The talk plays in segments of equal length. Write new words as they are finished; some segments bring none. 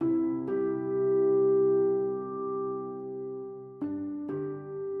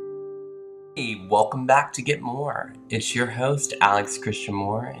Hey, welcome back to Get More. It's your host, Alex Christian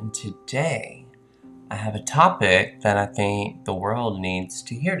Moore, and today I have a topic that I think the world needs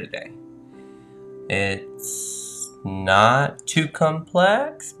to hear today. It's not too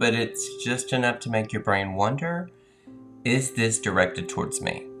complex, but it's just enough to make your brain wonder, is this directed towards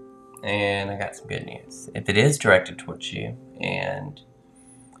me? And I got some good news. If it is directed towards you and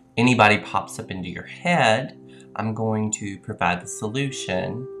anybody pops up into your head, I'm going to provide the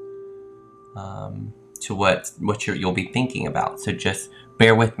solution to what you'll be thinking about. So just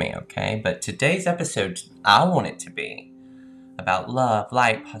bear with me, okay? But today's episode, I want it to be about love,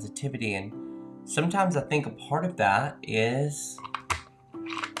 light, positivity, and sometimes I think a part of that is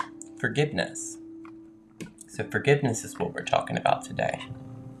forgiveness. So forgiveness is what we're talking about today.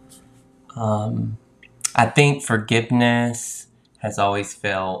 I think forgiveness has always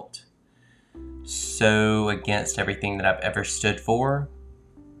felt so against everything that I've ever stood for.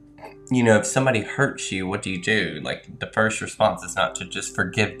 You know, if somebody hurts you, what do? Like, the first response is not to just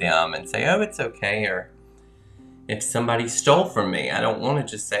forgive them and say, oh, it's okay. Or if somebody stole from me, I don't want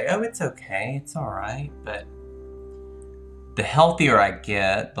to just say, oh, it's okay, it's all right. But the healthier I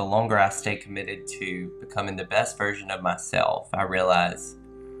get, the longer I stay committed to becoming the best version of myself, I realize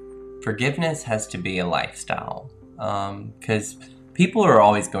forgiveness has to be a lifestyle. Because people are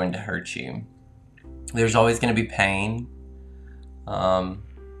always going to hurt you. There's always going to be pain.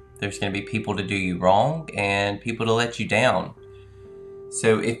 There's going to be people to do you wrong and people to let you down.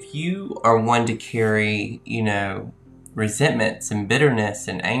 So if you are one to carry, resentments and bitterness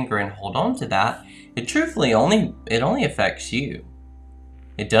and anger and hold on to that, it only affects you.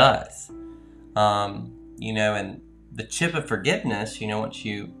 It does. And the chip of forgiveness, once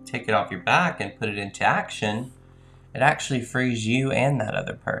you take it off your back and put it into action, it actually frees you and that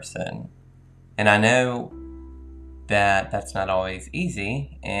other person. And I know that's not always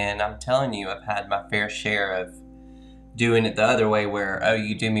easy, and I'm telling you, I've had my fair share of doing it the other way where, oh,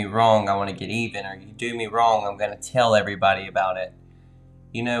 you do me wrong, I want to get even, or you do me wrong, I'm going to tell everybody about it.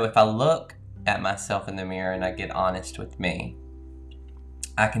 If I look at myself in the mirror and I get honest with me,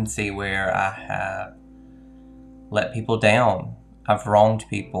 I can see where I have let people down. I've wronged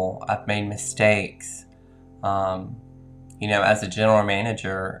people. I've made mistakes. As a general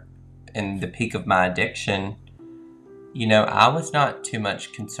manager in the peak of my addiction, I was not too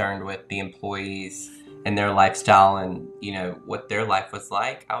much concerned with the employees and their lifestyle and, what their life was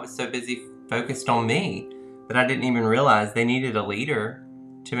like. I was so busy focused on me that I didn't even realize they needed a leader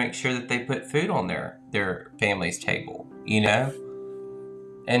to make sure that they put food on their family's table,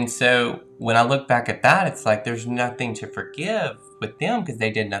 And so when I look back at that, it's like there's nothing to forgive with them because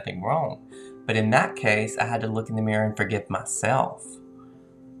they did nothing wrong. But in that case, I had to look in the mirror and forgive myself.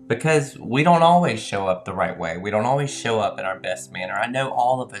 Because we don't always show up the right way. We don't always show up in our best manner. I know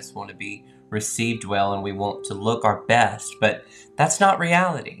all of us want to be received well and we want to look our best, but that's not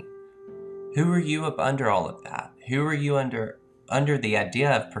reality. Who are you up under all of that? Who are you under the idea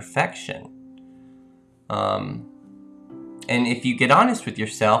of perfection? And if you get honest with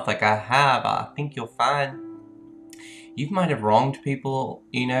yourself, like I have, I think you'll find you might have wronged people,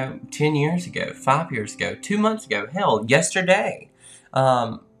 10 years ago, 5 years ago, 2 months ago, hell, yesterday.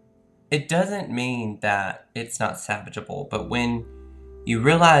 It doesn't mean that it's not salvageable, but when you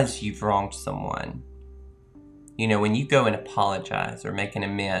realize you've wronged someone, when you go and apologize or make an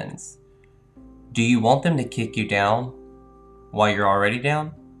amends, do you want them to kick you down while you're already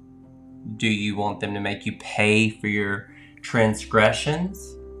down? Do you want them to make you pay for your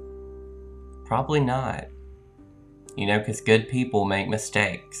transgressions? Probably not. Because good people make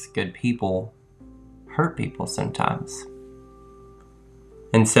mistakes. Good people hurt people sometimes.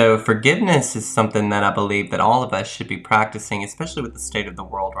 And so forgiveness is something that I believe that all of us should be practicing, especially with the state of the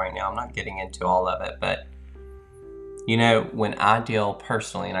world right now. I'm not getting into all of it, but when I deal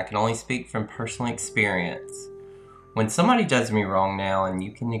personally, and I can only speak from personal experience, when somebody does me wrong now, and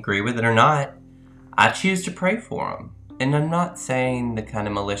you can agree with it or not, I choose to pray for them. And I'm not saying the kind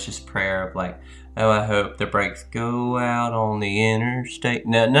of malicious prayer of like, oh, I hope the brakes go out on the interstate.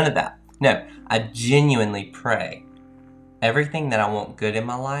 No, none of that. No, I genuinely pray. Everything that I want good in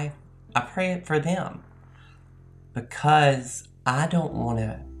my life, I pray it for them. Because I don't want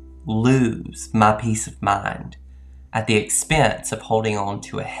to lose my peace of mind at the expense of holding on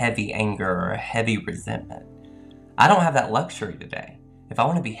to a heavy anger or a heavy resentment. I don't have that luxury today. If I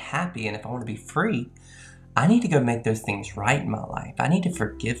want to be happy and if I want to be free, I need to go make those things right in my life. I need to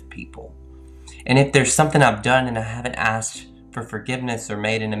forgive people. And if there's something I've done and I haven't asked for forgiveness or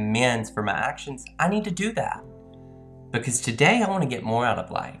made an amends for my actions, I need to do that. Because today I want to get more out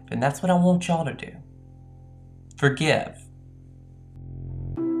of life. And that's what I want y'all to do. Forgive.